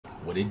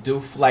What it do,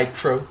 flight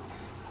crew?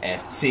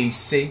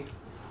 FTC.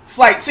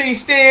 Flight team,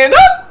 stand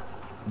up!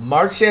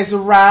 March has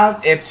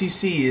arrived.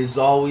 FTC is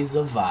always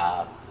a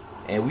vibe.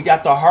 And we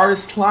got the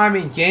hardest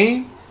climbing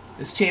game.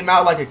 This came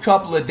out like a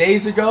couple of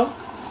days ago.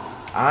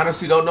 I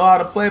honestly don't know how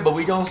to play, but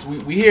we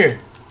here.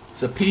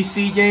 It's a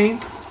PC game.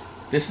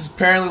 This is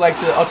apparently like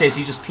the... Okay, so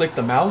you just click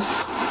the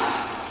mouse.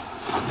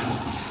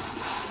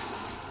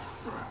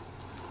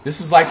 This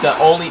is like the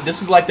only...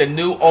 This is like the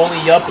new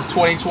Only Up of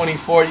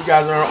 2024. You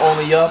guys are on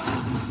Only Up.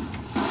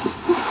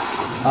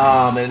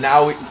 And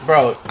now we...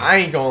 Bro, I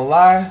ain't gonna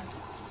lie.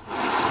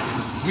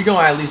 We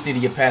gonna at least need to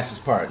get past this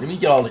part. Let me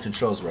get all the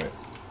controls right.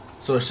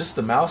 So it's just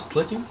the mouse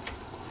clicking?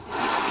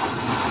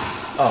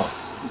 Oh.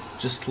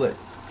 Just click.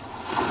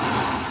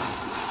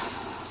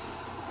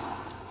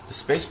 The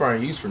spacebar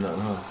ain't used for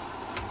nothing, huh?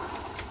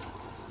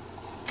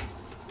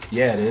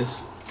 Yeah, it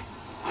is.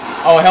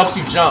 Oh, it helps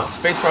you jump.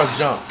 Spacebar's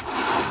jump.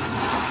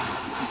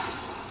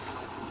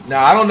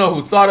 Now, I don't know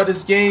who thought of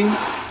this game,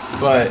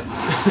 but...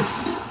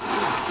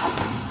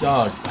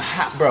 Dog,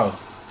 bro.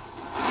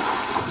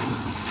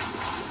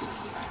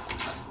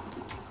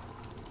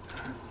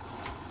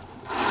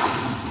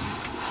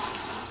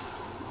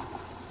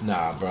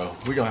 Nah, bro.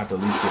 We're gonna have to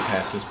at least get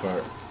past this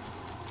part.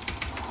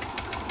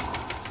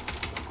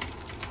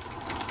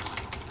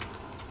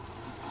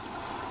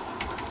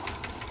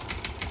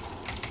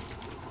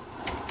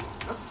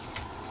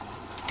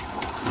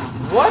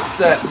 What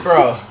the...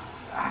 Bro.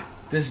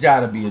 This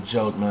gotta be a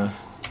joke, man.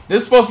 This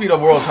is supposed to be the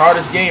world's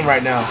hardest game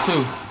right now,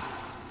 too.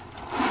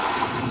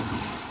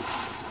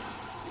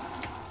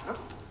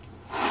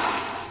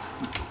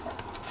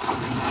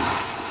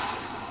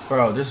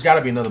 Bro, there's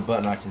gotta be another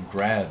button I can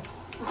grab.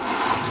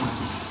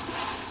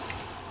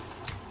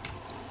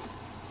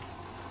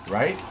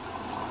 Right?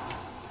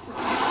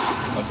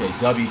 Okay,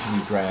 W can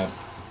be grabbed.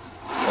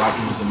 Or I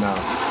can use a mouse.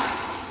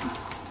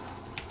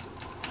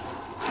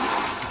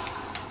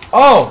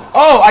 Oh!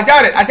 Oh! I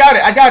got it! I got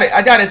it! I got it!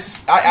 I got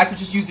it! I can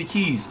just use the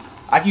keys.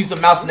 I can use the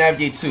mouse to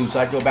navigate too, so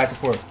I can go back and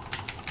forth.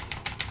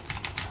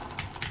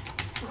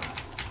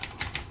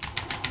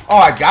 Oh,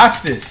 I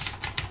got this!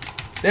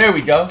 There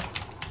we go.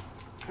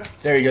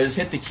 There you go. Just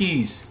hit the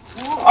keys.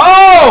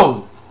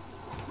 Oh!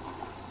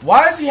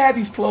 Why does he have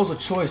these clothes of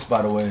choice,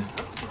 by the way?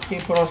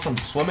 Can't put on some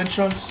swimming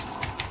trunks?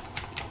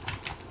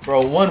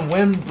 Bro, one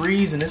wind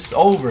breeze and it's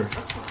over.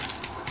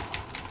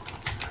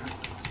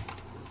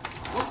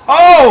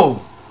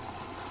 Oh!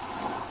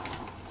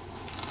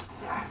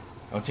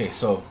 Okay,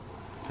 so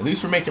at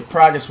least we're making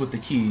progress with the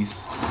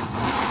keys.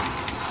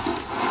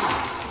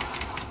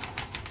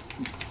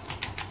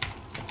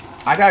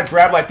 I gotta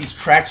grab like these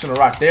cracks in the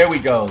rock. There we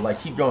go. Like,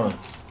 keep going.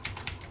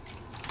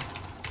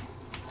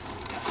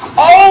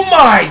 Oh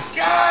my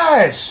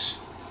gosh!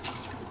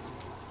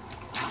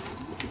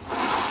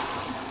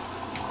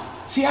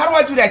 See, how do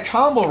I do that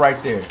combo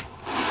right there?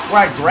 Where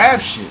I grab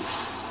shit.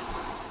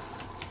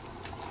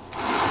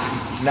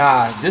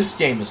 Nah, this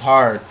game is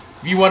hard.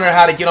 If you wonder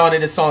how to get on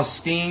it, it's on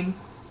Steam.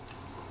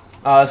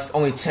 It's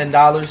only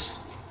 $10.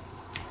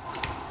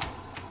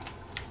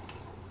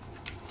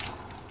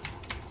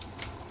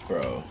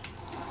 Bro.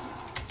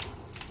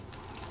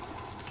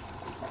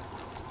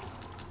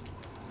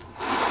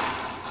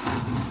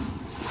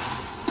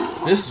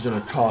 This is gonna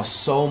cause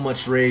so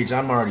much rage.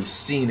 I'm already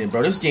seeing it,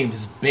 bro. This game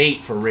is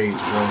bait for rage,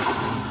 bro.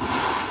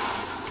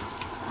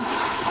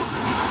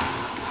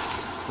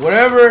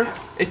 Whatever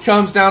it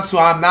comes down to,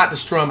 I'm not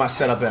destroying my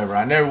setup ever.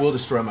 I never will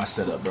destroy my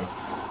setup, bro.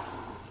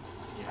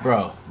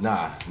 Bro,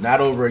 nah.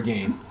 Not over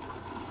again.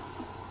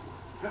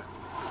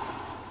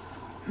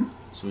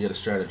 So we gotta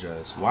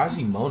strategize. Why is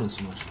he moaning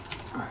so much?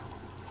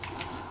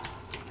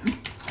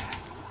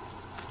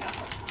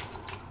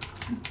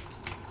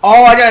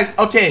 Oh, I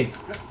gotta... Okay.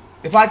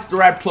 If I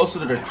grab closer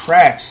to the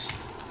cracks,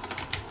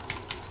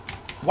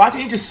 why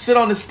can't you just sit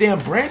on this damn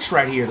branch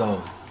right here,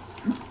 though?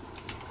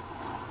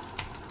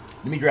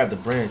 Let me grab the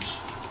branch.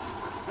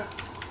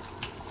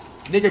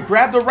 Nigga,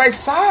 grab the right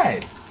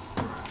side.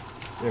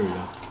 There we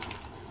go.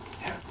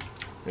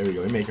 There we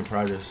go. We're making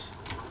progress.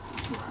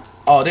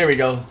 Oh, there we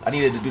go. I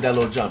needed to do that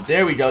little jump.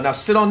 There we go. Now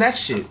sit on that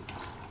shit.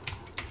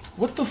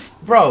 What the f...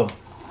 Bro.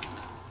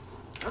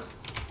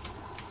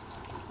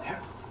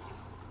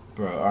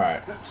 Bro,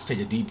 alright. Let's take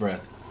a deep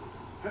breath.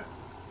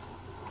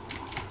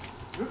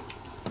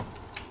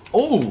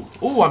 Oh,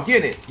 oh, I'm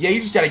getting it. Yeah,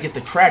 you just gotta get the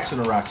cracks in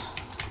the rocks.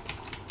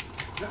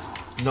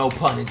 No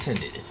pun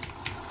intended.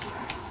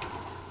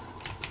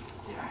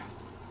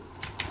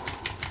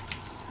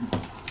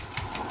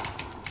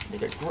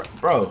 Nigga,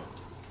 bro.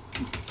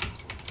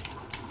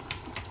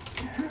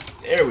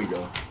 There we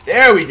go.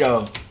 There we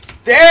go.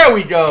 There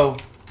we go.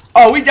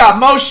 Oh, we got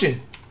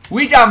motion.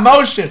 We got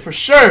motion for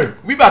sure.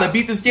 We about to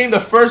beat this game the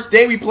first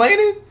day we played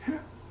it?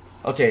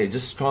 Okay,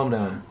 just calm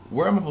down.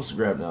 Where am I supposed to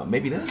grab now?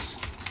 Maybe this?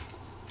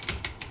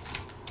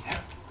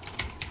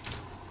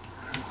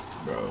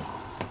 Bro.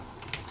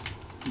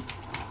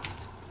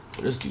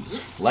 This dude's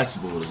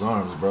flexible with his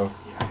arms, bro.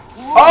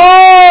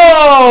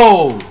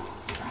 Oh!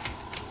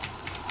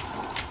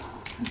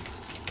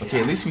 Okay,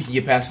 at least we can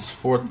get past this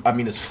fourth. I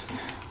mean, this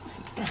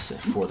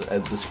For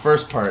this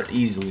first part,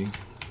 easily.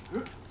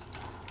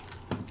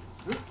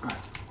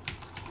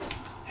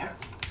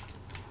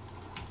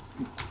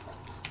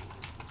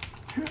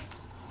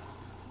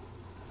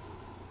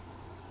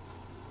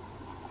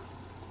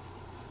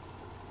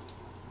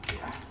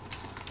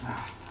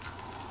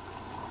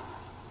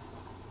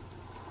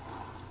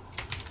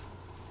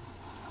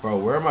 Bro,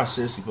 where am I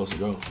seriously supposed to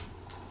go?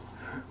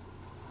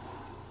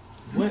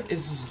 What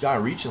is this guy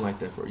reaching like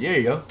that for? There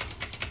you go.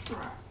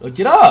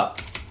 Get up!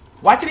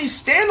 Why can he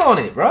stand on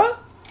it, bro?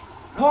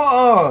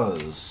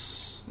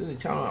 Pause. Didn't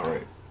count out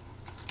right.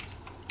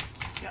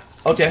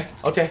 Okay.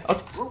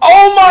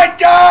 Oh my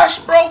gosh,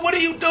 bro! What are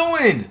you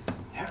doing?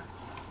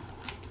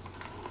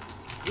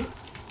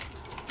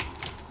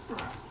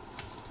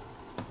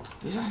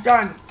 This is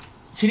guy.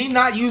 Can he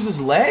not use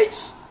his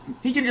legs?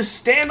 He can just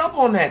stand up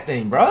on that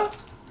thing, bro.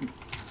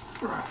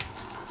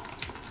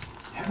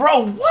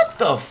 Bro, what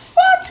the fuck?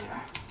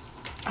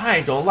 I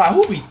ain't gonna lie.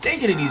 Who be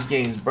thinking of these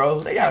games, bro?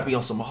 They gotta be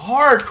on some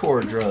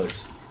hardcore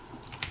drugs.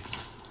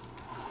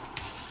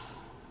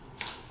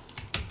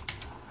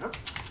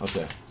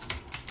 Okay.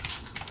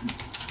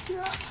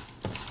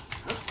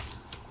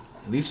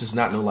 At least it's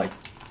not no, like,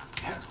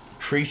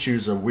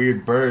 creatures or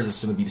weird birds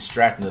that's gonna be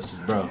distracting us, because,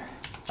 bro,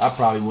 I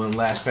probably wouldn't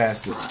last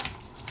past it.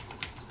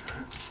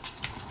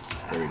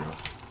 There we go.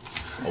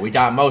 Oh, we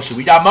got motion.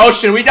 We got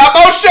motion. We got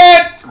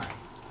motion!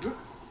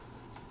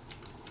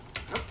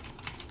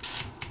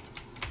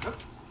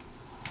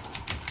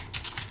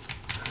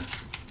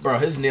 Bro,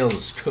 his nails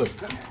is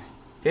cooked.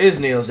 His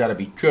nails gotta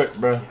be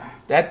cooked, bro.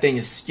 That thing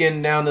is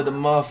skinned down to the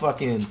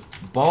motherfucking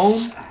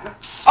bone.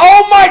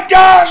 Oh my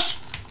gosh!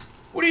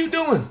 What are you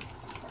doing?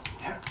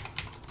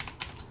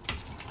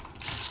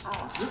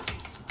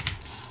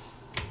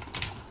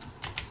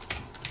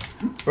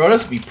 Bro,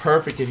 this would be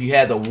perfect if you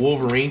had the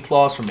Wolverine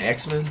claws from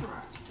X-Men.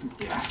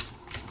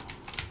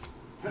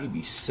 You'd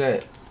be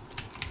set.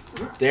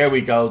 There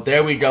we go.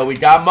 There we go. We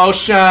got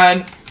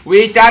motion.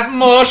 We got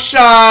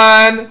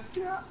motion.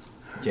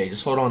 Okay,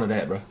 just hold on to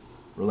that, bro.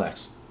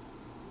 Relax.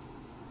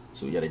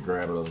 So we gotta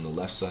grab it on the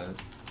left side.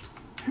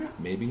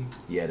 Maybe?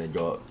 Yeah, then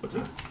go up.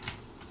 Okay.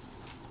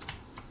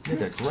 You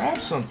have to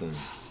grab something.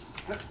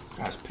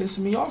 Guy's pissing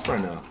me off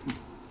right now.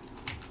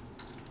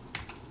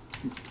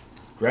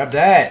 Grab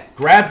that.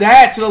 Grab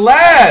that to the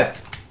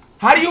left.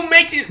 How do you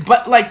make it?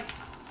 But like.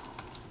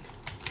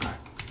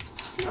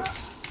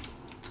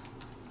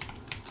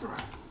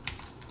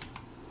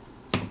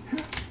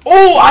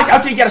 Oh,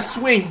 okay, you gotta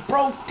swing.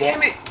 Bro,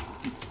 damn it.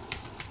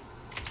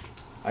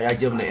 I gotta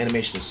give him the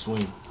animation to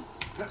swing.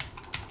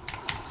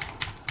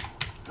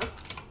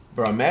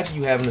 Bro, imagine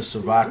you having to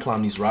survive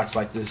climb these rocks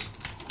like this.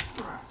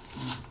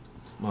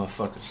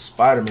 Motherfucker,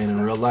 Spider-Man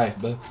in real life,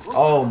 bro.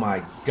 Oh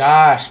my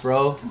gosh,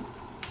 bro.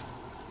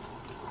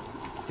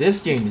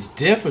 This game is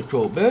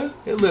difficult, man.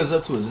 It lives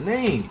up to his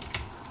name.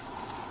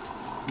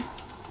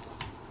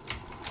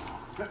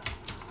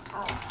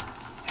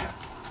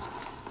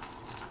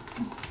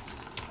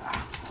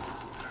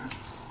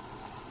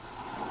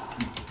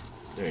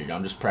 There you go.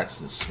 I'm just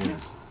practicing the swing.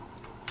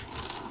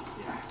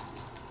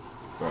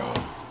 Bro.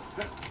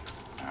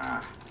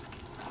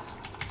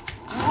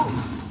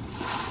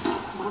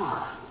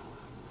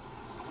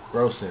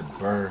 Bro said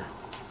burr.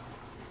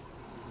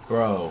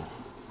 Bro.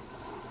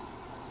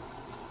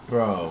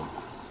 Bro.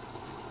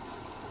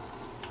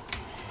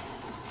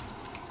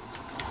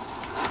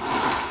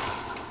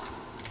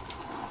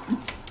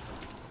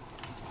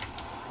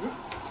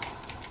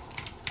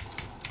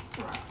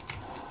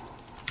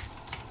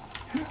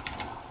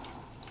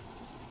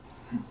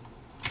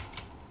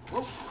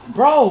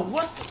 Bro,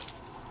 what the?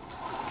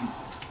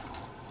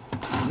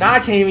 Now I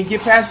can't even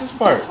get past this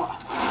part.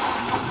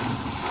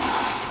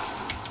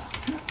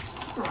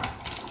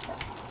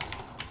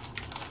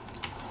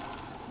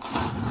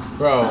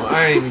 Bro,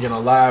 I ain't even gonna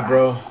lie,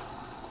 bro.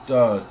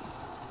 Dog.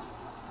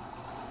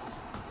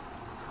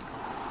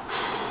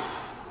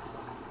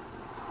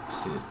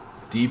 Just take a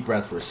deep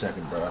breath for a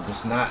second, bro. I'm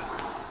just not.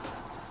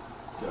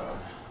 Dog.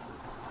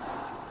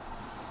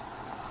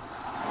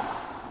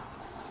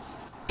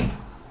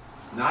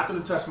 Not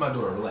gonna touch my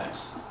door.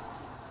 Relax.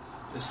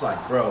 It's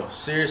like, bro,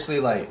 seriously,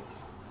 like,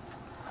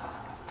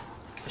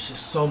 it's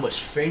just so much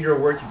finger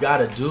work you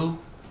gotta do.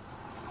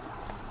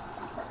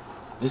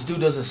 This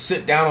dude doesn't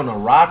sit down on a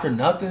rock or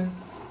nothing.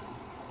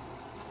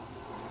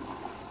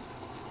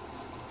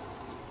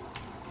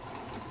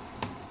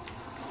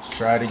 Let's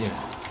try it again.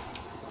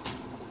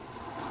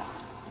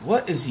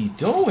 What is he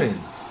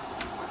doing?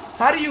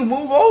 How do you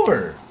move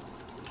over?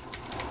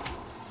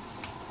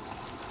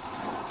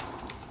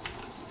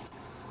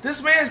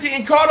 This man's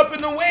getting caught up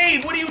in the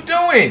wave. What are you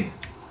doing?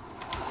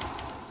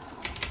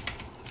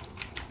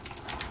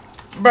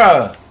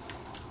 Bruh.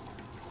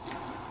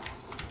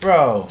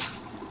 Bro.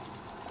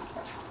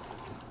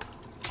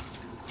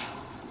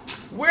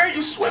 Where are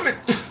you swimming?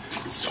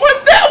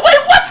 Swim that way?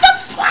 What the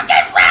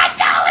fucking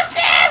ragdoll is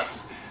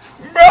this?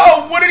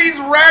 Bro, what are these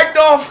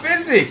ragdoll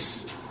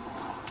physics?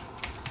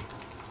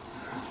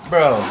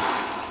 Bro.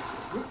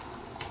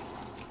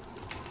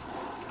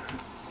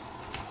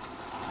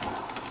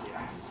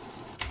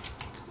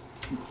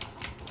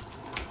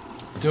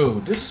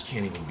 Dude, this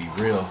can't even be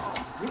real.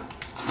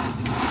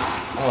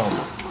 Oh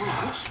my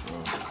gosh, bro.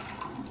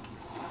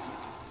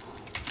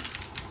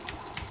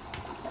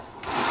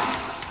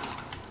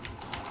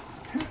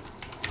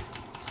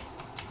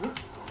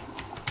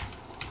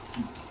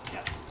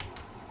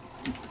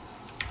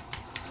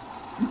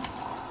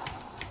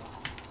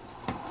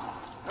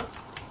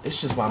 It's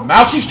just my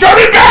mouse keeps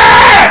turning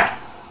back!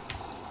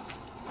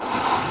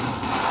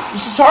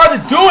 It's just hard to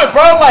do it,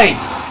 bro, like,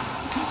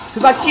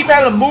 because I keep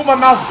having to move my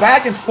mouse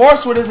back and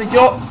forth so it doesn't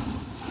go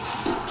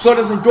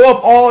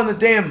up all in the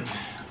damn...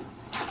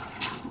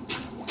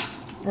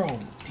 Bro,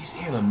 these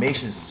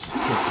animations is just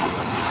pissing me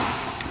off.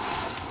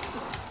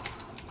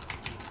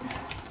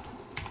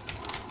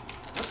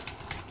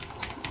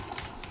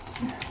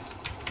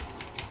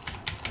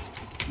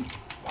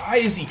 Why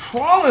is he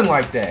crawling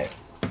like that?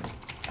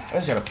 I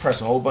just gotta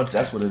press a whole bunch.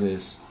 That's what it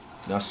is.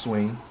 Now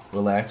swing,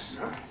 relax.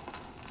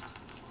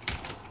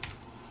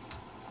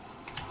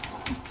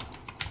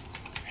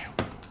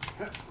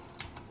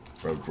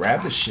 Bro,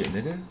 grab the shit,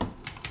 nigga.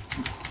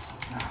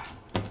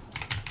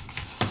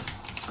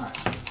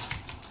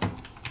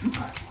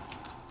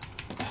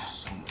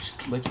 So much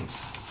clicking.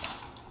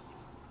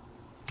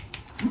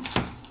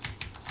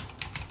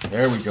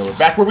 There we go. We're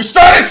back where we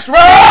started.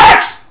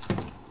 Stretch!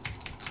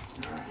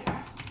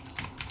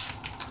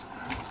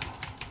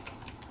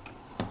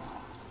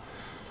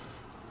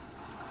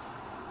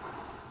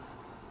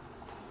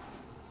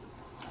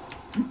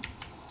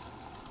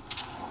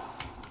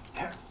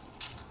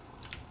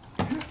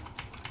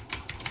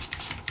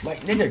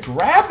 Like, nigga,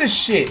 grab the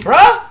shit,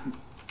 bruh.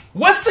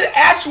 What's the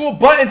actual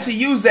button to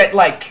use that,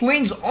 like,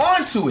 clings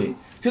onto it?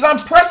 Because I'm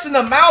pressing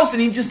the mouse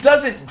and he just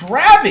doesn't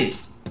grab it.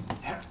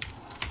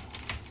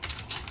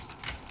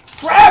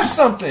 Grab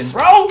something,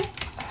 bro.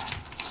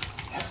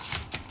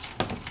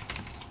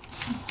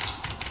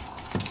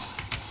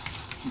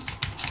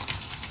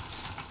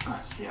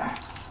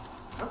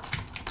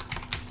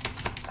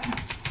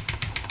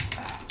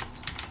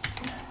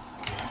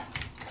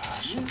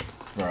 Gosh,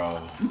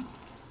 bro.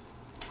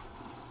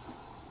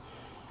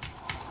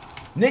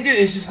 Nigga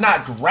is just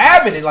not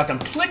grabbing it like I'm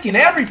clicking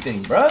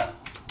everything, bruh.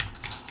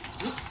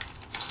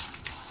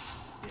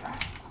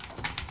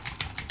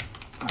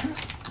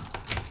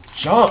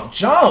 Jump,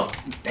 jump.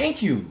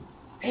 Thank you.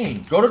 Hey,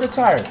 go to the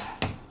tire.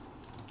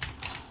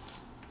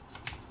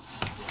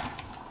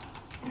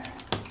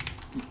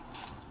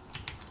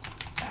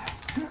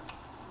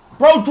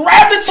 Bro,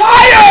 grab the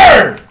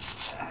tire!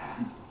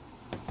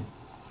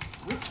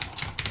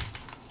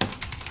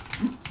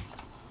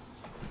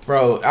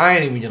 Bro, I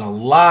ain't even gonna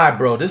lie,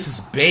 bro. This is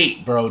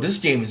bait, bro. This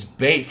game is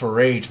bait for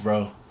rage,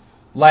 bro.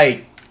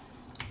 Like,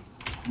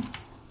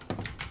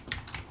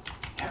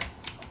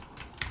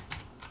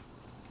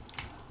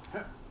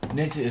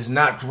 nigga is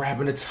not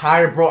grabbing the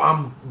tire,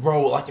 bro.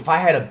 Bro, like, if I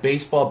had a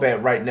baseball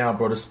bat right now,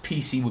 bro, this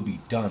PC would be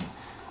done.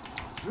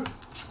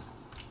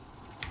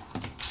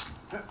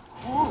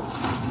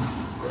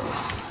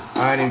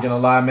 I ain't even gonna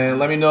lie, man.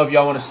 Let me know if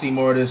y'all want to see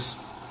more of this.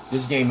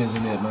 This game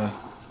isn't it, man.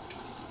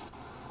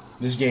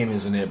 This game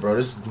isn't it, bro.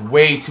 This is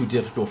way too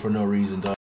difficult for no reason, dog.